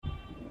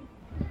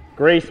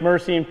Grace,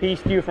 mercy, and peace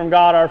to you from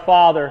God our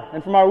Father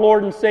and from our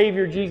Lord and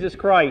Savior Jesus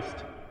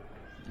Christ.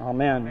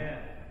 Amen.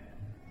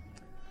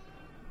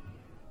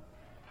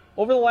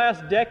 Over the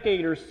last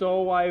decade or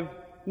so, I've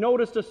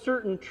noticed a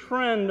certain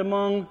trend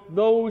among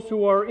those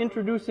who are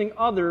introducing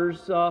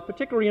others,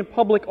 particularly in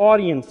public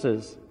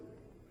audiences.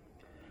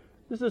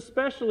 This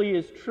especially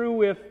is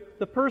true if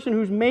the person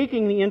who's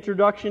making the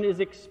introduction is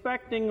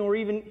expecting or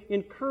even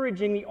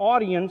encouraging the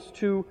audience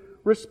to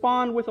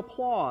respond with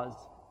applause.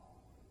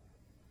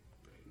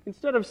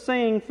 Instead of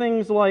saying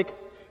things like,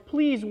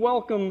 "Please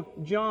welcome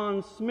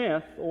John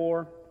Smith,"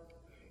 or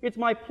 "It's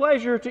my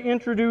pleasure to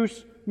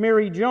introduce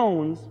Mary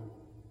Jones,"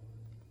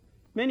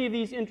 many of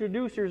these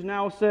introducers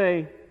now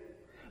say,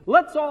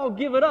 "Let's all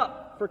give it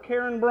up for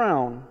Karen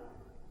Brown."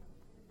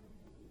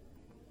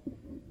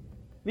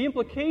 The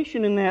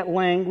implication in that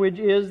language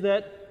is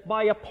that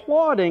by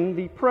applauding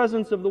the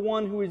presence of the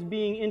one who is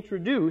being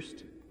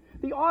introduced,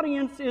 the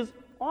audience is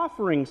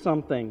offering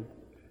something.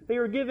 They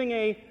are giving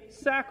a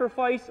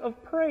sacrifice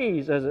of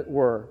praise, as it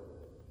were.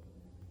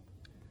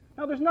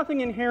 Now, there's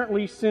nothing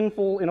inherently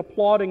sinful in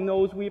applauding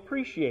those we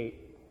appreciate.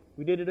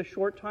 We did it a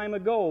short time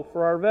ago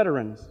for our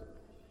veterans.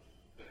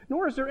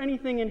 Nor is there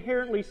anything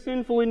inherently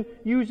sinful in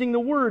using the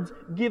words,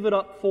 "give it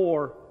up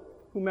for,"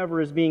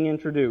 whomever is being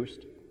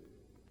introduced.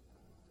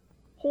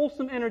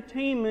 Wholesome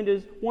entertainment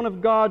is one of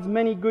God's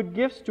many good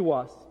gifts to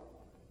us.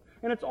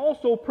 And it's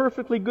also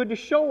perfectly good to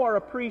show our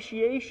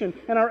appreciation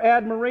and our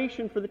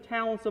admiration for the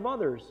talents of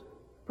others,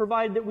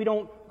 provided that we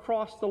don't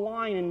cross the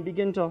line and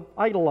begin to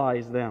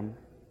idolize them.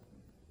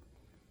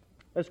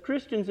 As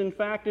Christians, in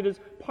fact, it is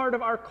part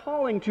of our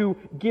calling to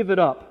give it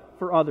up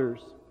for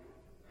others.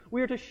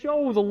 We are to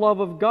show the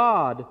love of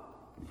God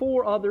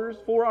for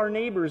others, for our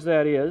neighbors,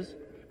 that is,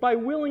 by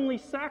willingly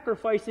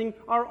sacrificing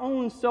our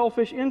own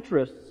selfish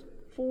interests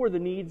for the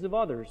needs of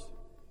others.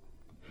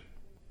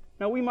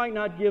 Now, we might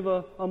not give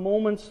a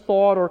moment's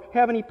thought or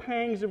have any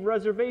pangs of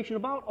reservation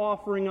about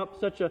offering up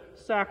such a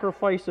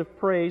sacrifice of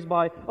praise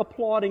by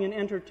applauding an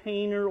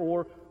entertainer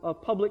or a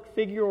public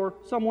figure or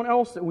someone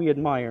else that we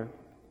admire.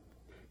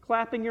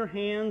 Clapping your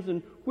hands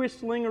and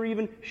whistling or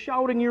even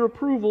shouting your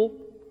approval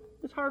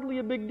is hardly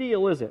a big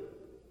deal, is it?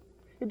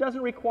 It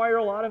doesn't require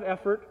a lot of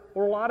effort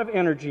or a lot of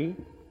energy,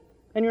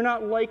 and you're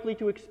not likely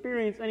to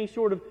experience any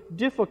sort of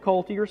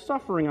difficulty or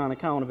suffering on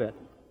account of it.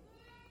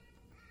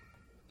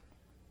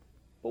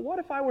 But what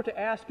if I were to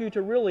ask you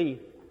to really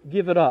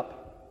give it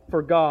up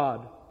for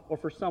God or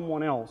for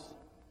someone else?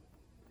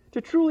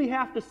 To truly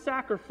have to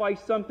sacrifice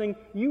something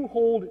you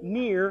hold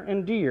near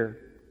and dear.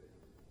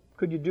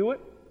 Could you do it?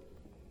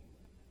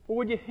 Or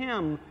would you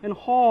hem and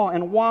haw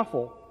and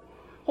waffle,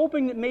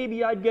 hoping that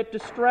maybe I'd get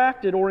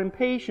distracted or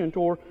impatient,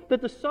 or that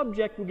the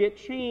subject would get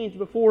changed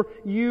before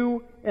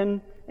you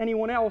and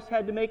anyone else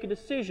had to make a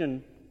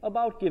decision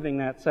about giving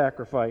that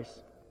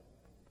sacrifice?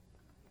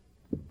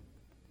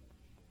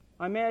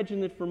 I imagine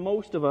that for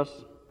most of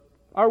us,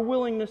 our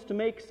willingness to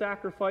make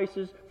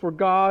sacrifices for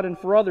God and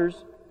for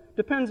others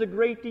depends a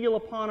great deal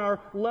upon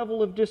our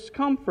level of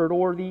discomfort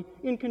or the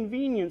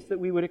inconvenience that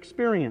we would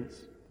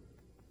experience.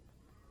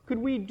 Could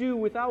we do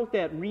without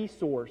that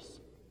resource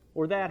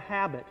or that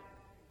habit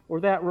or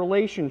that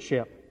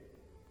relationship?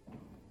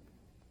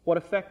 What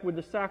effect would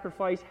the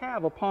sacrifice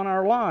have upon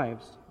our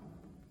lives?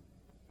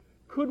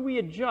 Could we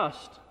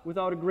adjust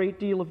without a great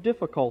deal of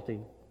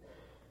difficulty?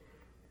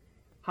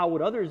 How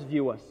would others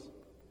view us?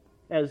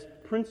 As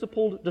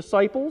principled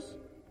disciples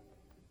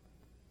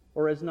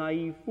or as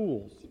naive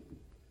fools?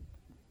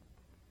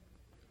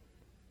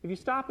 If you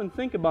stop and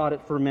think about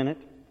it for a minute,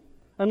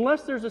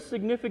 unless there's a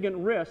significant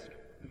risk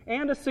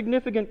and a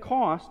significant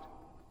cost,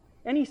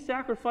 any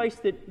sacrifice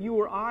that you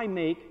or I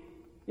make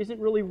isn't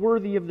really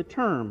worthy of the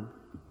term.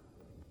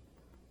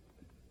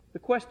 The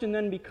question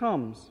then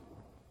becomes,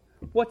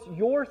 what's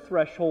your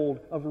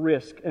threshold of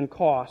risk and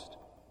cost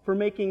for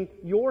making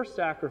your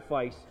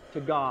sacrifice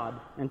to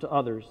God and to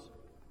others?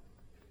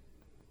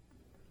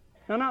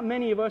 Now, not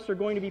many of us are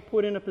going to be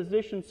put in a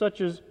position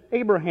such as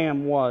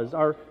Abraham was,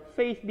 our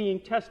faith being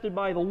tested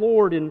by the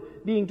Lord and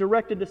being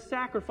directed to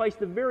sacrifice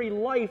the very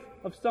life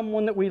of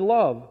someone that we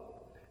love,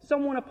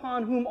 someone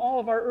upon whom all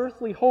of our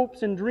earthly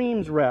hopes and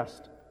dreams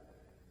rest.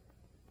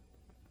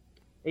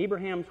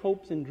 Abraham's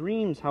hopes and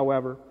dreams,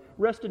 however,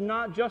 rested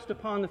not just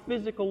upon the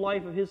physical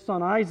life of his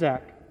son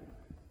Isaac,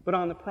 but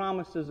on the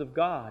promises of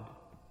God.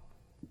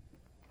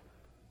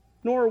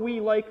 Nor are we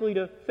likely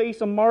to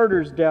face a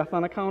martyr's death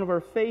on account of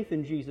our faith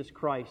in Jesus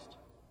Christ,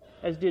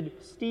 as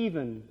did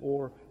Stephen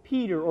or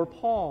Peter or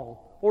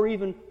Paul or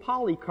even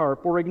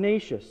Polycarp or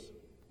Ignatius.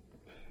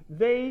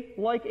 They,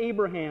 like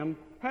Abraham,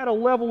 had a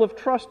level of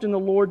trust in the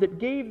Lord that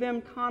gave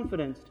them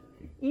confidence,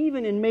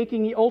 even in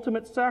making the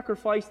ultimate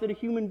sacrifice that a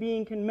human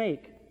being can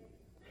make,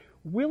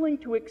 willing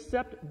to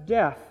accept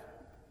death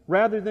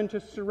rather than to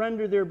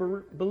surrender their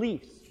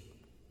beliefs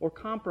or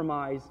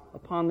compromise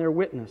upon their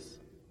witness.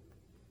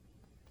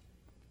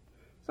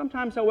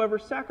 Sometimes, however,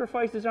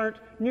 sacrifices aren't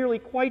nearly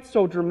quite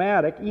so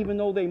dramatic, even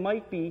though they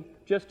might be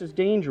just as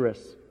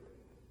dangerous.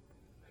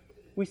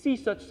 We see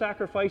such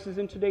sacrifices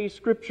in today's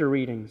scripture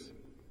readings.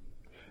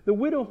 The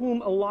widow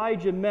whom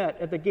Elijah met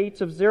at the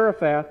gates of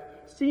Zarephath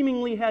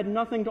seemingly had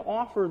nothing to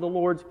offer the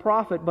Lord's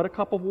prophet but a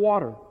cup of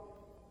water.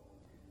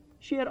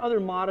 She had other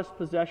modest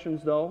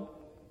possessions, though.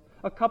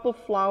 A cup of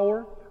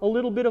flour, a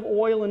little bit of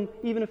oil, and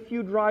even a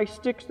few dry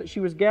sticks that she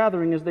was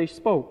gathering as they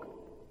spoke.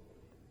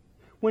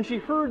 When she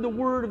heard the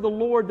word of the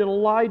Lord that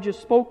Elijah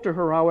spoke to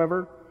her,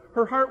 however,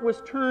 her heart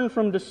was turned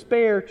from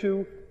despair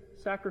to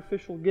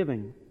sacrificial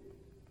giving.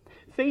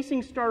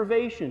 Facing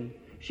starvation,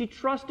 she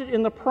trusted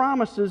in the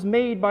promises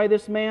made by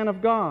this man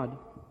of God.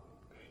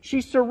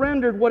 She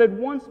surrendered what had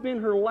once been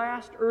her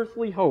last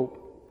earthly hope,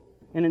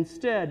 and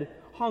instead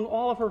hung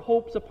all of her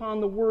hopes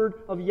upon the word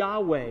of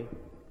Yahweh,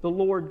 the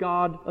Lord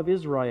God of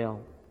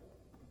Israel.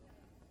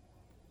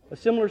 A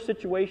similar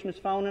situation is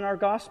found in our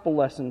gospel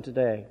lesson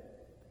today.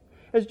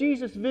 As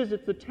Jesus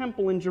visits the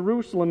temple in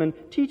Jerusalem and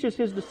teaches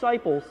his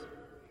disciples,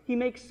 he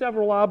makes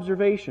several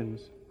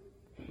observations.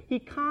 He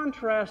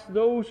contrasts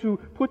those who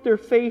put their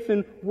faith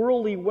in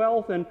worldly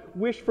wealth and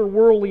wish for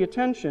worldly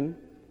attention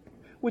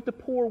with the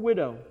poor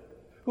widow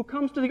who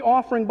comes to the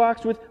offering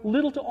box with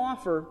little to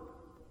offer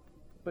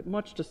but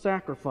much to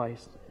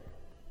sacrifice.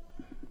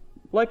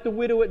 Like the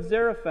widow at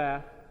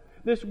Zarephath,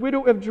 this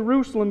widow of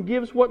Jerusalem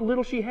gives what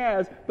little she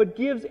has, but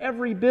gives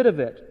every bit of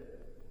it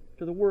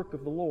to the work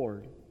of the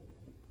Lord.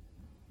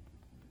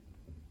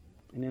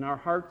 And in our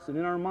hearts and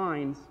in our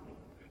minds,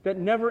 that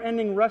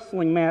never-ending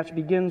wrestling match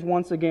begins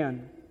once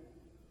again.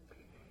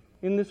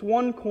 In this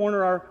one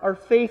corner, our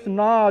faith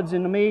nods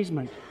in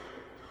amazement.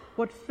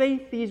 What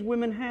faith these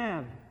women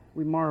have,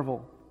 we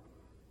marvel.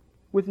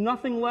 With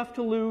nothing left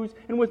to lose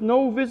and with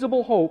no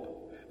visible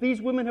hope,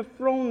 these women have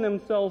thrown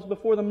themselves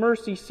before the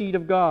mercy seat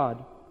of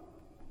God.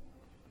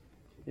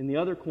 In the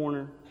other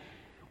corner,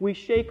 we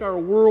shake our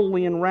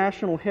worldly and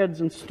rational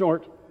heads and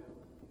snort,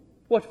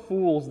 what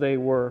fools they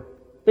were.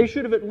 They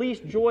should have at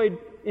least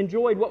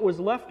enjoyed what was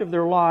left of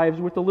their lives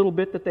with the little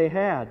bit that they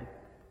had.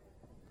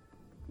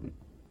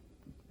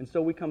 And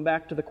so we come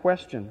back to the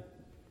question,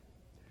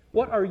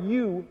 what are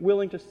you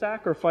willing to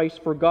sacrifice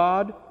for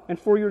God and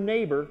for your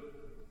neighbor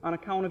on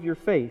account of your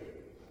faith?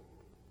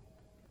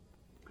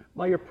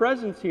 By your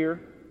presence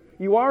here,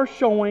 you are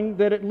showing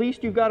that at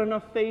least you've got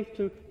enough faith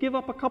to give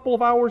up a couple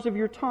of hours of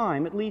your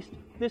time, at least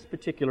this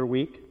particular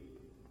week.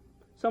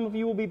 Some of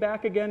you will be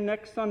back again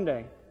next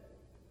Sunday.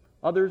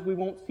 Others we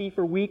won't see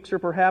for weeks or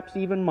perhaps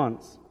even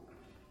months.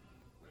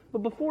 But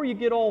before you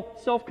get all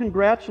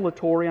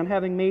self-congratulatory on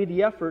having made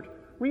the effort,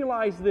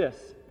 realize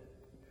this.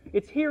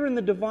 It's here in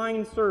the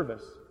divine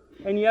service,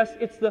 and yes,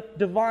 it's the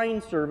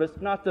divine service,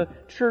 not the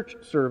church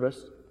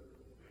service,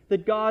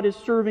 that God is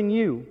serving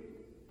you,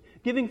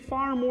 giving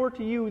far more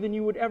to you than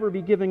you would ever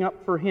be giving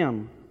up for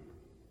Him.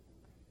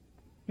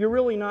 You're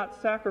really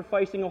not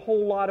sacrificing a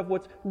whole lot of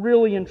what's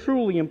really and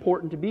truly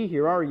important to be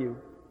here, are you?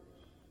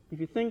 If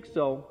you think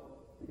so,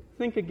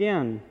 think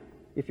again,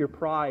 if your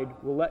pride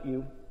will let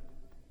you.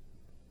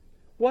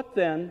 What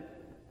then,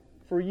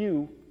 for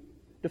you,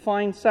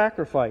 defines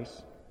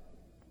sacrifice?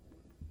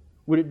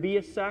 Would it be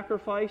a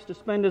sacrifice to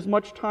spend as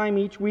much time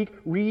each week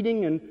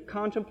reading and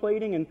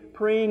contemplating and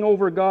praying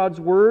over God's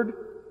Word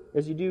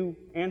as you do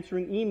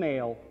answering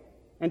email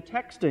and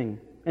texting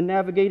and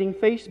navigating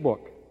Facebook?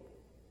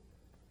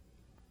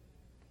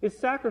 Is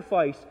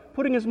sacrifice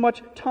putting as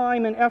much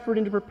time and effort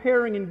into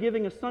preparing and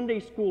giving a Sunday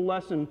school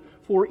lesson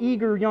for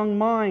eager young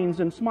minds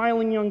and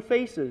smiling young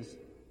faces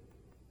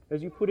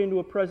as you put into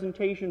a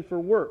presentation for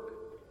work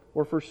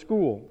or for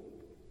school,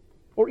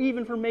 or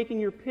even for making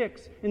your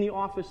picks in the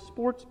office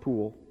sports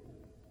pool?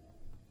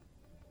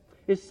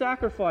 Is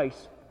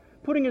sacrifice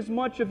putting as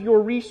much of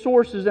your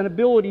resources and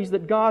abilities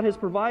that God has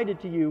provided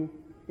to you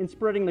in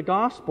spreading the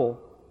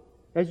gospel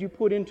as you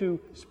put into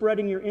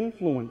spreading your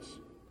influence,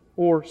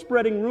 or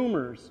spreading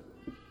rumors,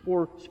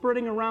 or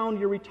spreading around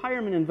your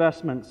retirement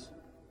investments,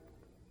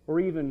 or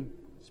even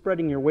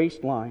spreading your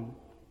waistline?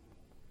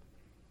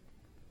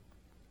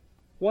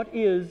 What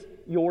is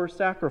your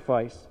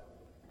sacrifice?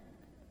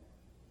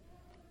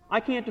 I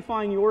can't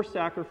define your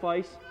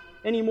sacrifice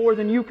any more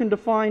than you can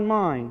define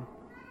mine.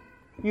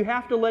 You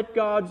have to let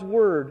God's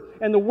Word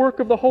and the work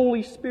of the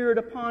Holy Spirit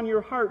upon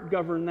your heart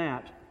govern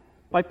that,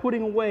 by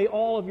putting away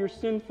all of your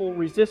sinful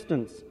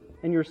resistance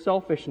and your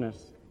selfishness.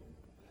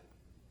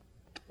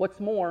 What's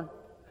more,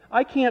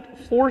 I can't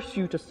force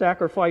you to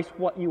sacrifice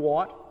what you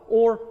ought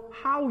or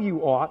how you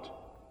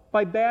ought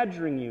by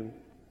badgering you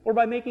or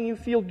by making you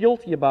feel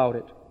guilty about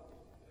it.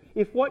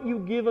 If what you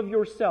give of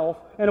yourself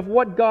and of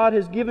what God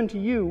has given to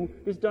you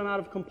is done out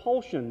of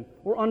compulsion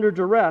or under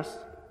duress,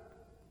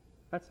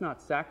 that's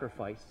not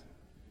sacrifice.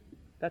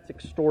 That's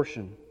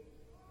extortion.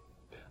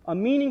 A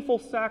meaningful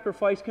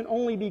sacrifice can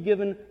only be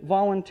given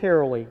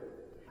voluntarily,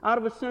 out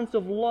of a sense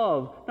of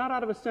love, not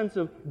out of a sense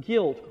of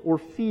guilt or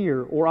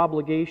fear or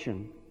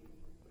obligation.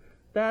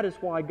 That is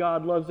why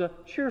God loves a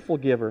cheerful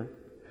giver,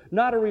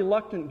 not a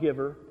reluctant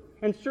giver,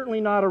 and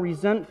certainly not a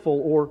resentful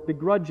or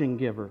begrudging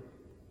giver.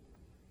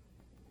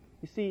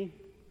 You see,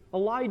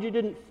 Elijah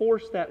didn't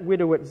force that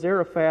widow at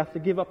Zarephath to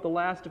give up the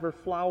last of her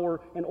flour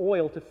and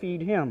oil to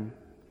feed him.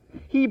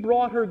 He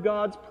brought her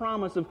God's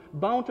promise of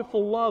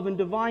bountiful love and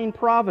divine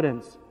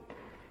providence,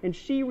 and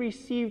she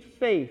received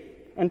faith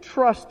and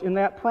trust in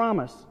that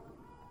promise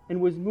and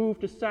was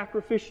moved to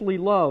sacrificially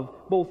love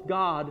both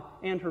God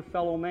and her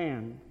fellow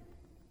man.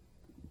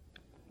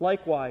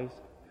 Likewise,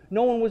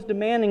 no one was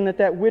demanding that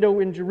that widow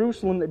in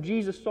Jerusalem that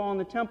Jesus saw in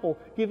the temple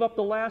give up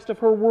the last of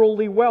her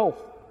worldly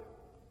wealth.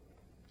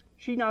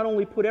 She not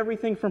only put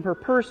everything from her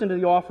purse into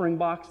the offering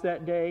box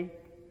that day,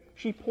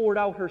 she poured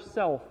out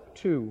herself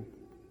too.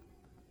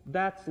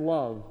 That's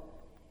love.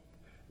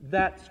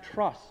 That's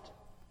trust.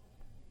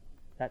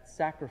 That's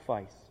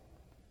sacrifice.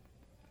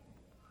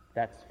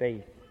 That's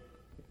faith.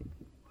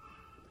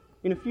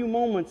 In a few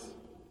moments,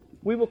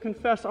 we will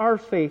confess our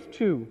faith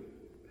too.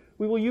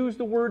 We will use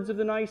the words of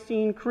the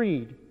Nicene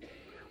Creed.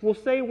 We'll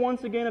say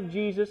once again of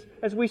Jesus,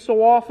 as we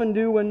so often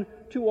do and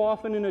too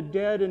often in a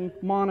dead and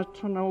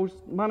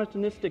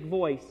monotonistic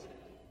voice,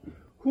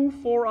 who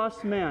for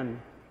us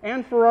men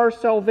and for our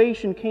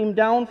salvation came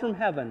down from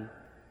heaven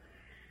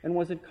and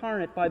was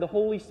incarnate by the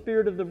Holy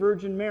Spirit of the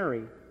Virgin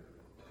Mary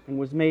and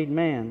was made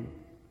man.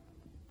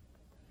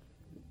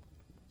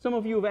 Some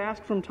of you have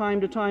asked from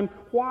time to time,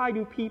 why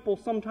do people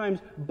sometimes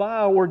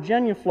bow or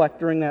genuflect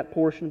during that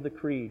portion of the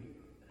Creed?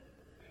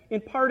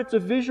 In part, it's a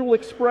visual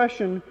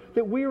expression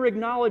that we're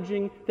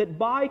acknowledging that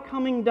by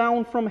coming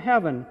down from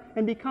heaven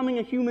and becoming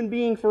a human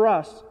being for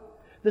us,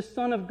 the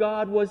Son of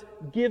God was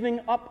giving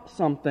up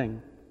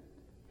something.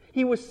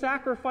 He was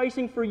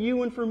sacrificing for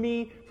you and for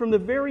me from the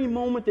very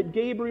moment that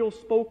Gabriel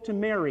spoke to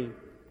Mary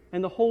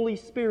and the Holy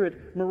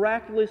Spirit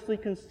miraculously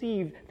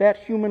conceived that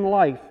human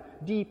life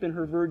deep in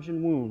her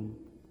virgin womb.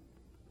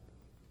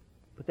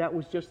 But that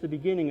was just the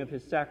beginning of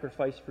His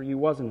sacrifice for you,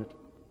 wasn't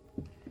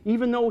it?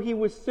 Even though He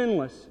was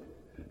sinless,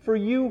 for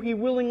you He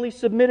willingly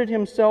submitted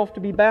Himself to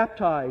be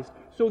baptized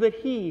so that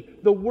He,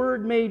 the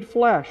Word made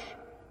flesh,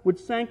 would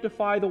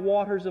sanctify the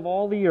waters of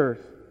all the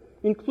earth,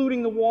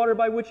 including the water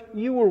by which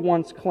you were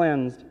once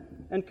cleansed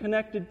and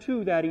connected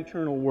to that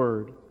eternal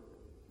Word.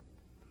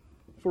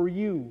 For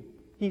you,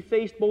 He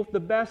faced both the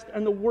best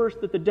and the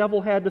worst that the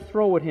devil had to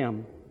throw at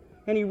Him,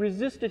 and He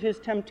resisted his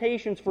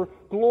temptations for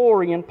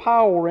glory and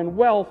power and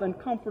wealth and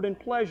comfort and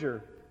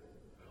pleasure.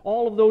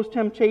 All of those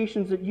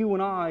temptations that you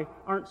and I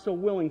aren't so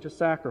willing to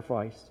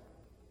sacrifice.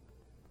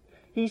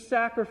 He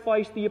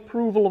sacrificed the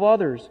approval of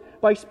others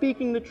by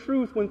speaking the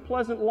truth when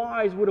pleasant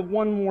lies would have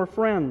won more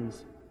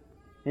friends.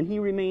 And He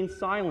remained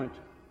silent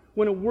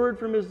when a word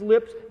from His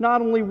lips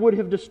not only would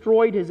have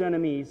destroyed His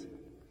enemies,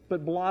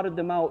 but blotted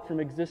them out from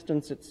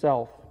existence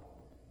itself.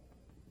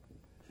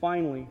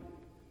 Finally,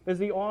 as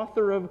the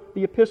author of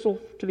the Epistle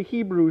to the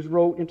Hebrews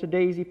wrote in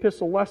today's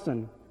epistle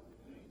lesson,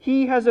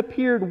 He has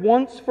appeared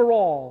once for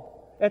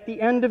all at the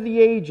end of the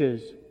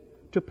ages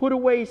to put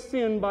away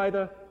sin by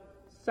the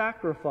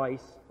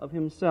sacrifice of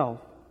Himself.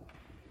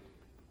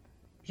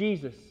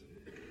 Jesus,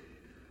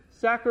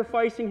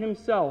 sacrificing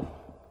Himself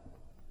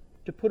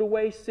to put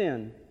away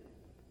sin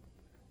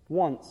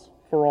once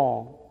for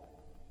all.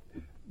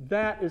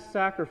 That is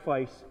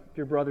sacrifice,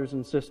 dear brothers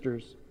and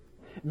sisters.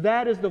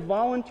 That is the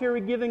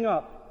voluntary giving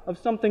up of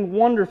something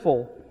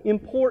wonderful,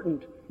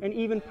 important, and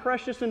even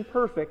precious and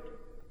perfect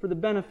for the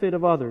benefit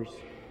of others.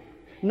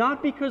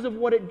 Not because of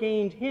what it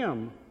gained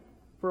Him,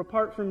 for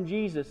apart from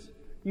Jesus,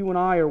 you and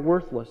I are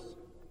worthless.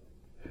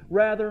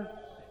 Rather,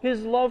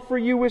 His love for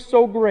you is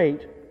so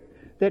great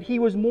that He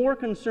was more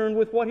concerned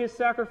with what His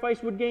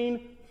sacrifice would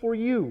gain for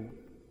you.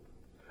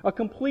 A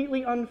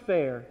completely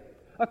unfair,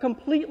 a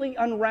completely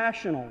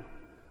irrational,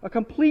 a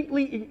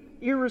completely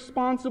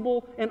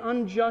irresponsible and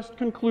unjust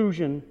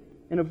conclusion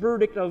and a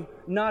verdict of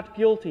not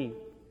guilty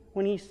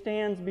when He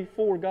stands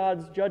before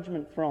God's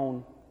judgment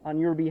throne on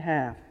your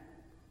behalf.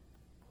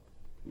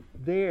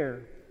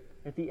 There,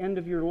 at the end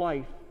of your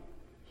life,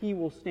 He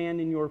will stand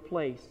in your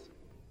place.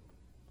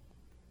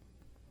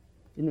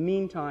 In the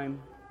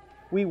meantime,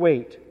 we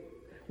wait.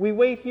 We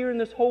wait here in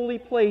this holy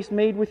place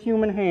made with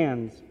human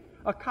hands,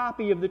 a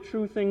copy of the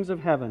true things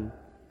of heaven.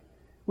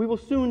 We will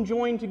soon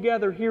join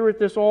together here at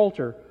this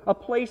altar, a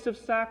place of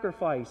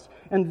sacrifice,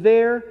 and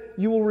there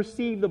you will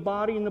receive the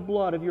body and the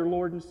blood of your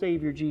Lord and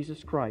Savior,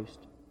 Jesus Christ.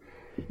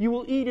 You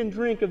will eat and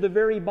drink of the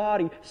very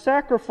body,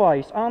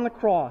 sacrificed on the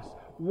cross,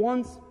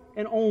 once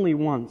and only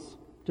once,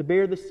 to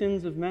bear the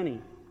sins of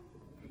many,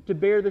 to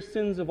bear the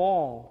sins of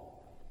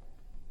all,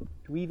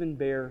 to even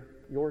bear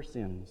your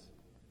sins.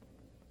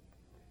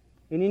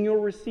 And in your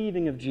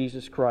receiving of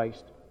Jesus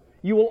Christ,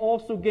 you will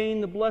also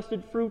gain the blessed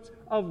fruits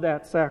of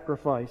that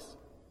sacrifice,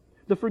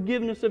 the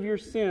forgiveness of your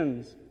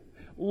sins,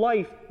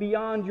 life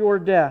beyond your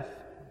death,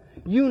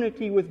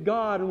 unity with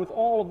God and with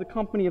all of the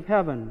company of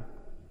heaven,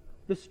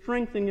 the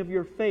strengthening of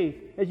your faith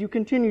as you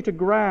continue to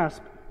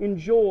grasp,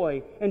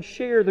 enjoy, and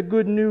share the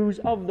good news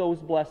of those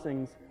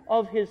blessings,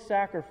 of His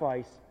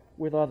sacrifice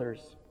with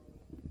others.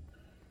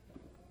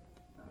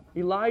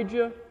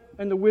 Elijah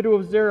and the widow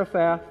of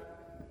Zarephath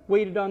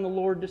waited on the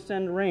Lord to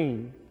send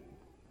rain.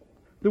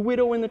 The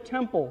widow in the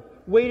temple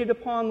waited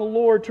upon the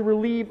Lord to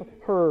relieve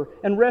her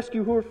and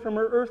rescue her from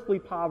her earthly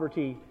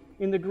poverty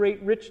in the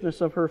great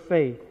richness of her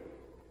faith.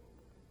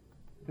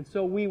 And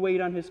so we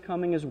wait on His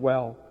coming as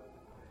well,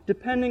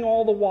 depending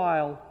all the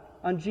while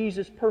on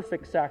Jesus'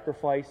 perfect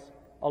sacrifice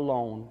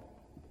alone.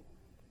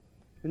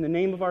 In the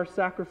name of our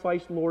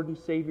sacrificed Lord and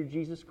Savior,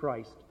 Jesus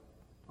Christ.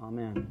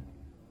 Amen.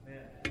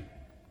 Amen.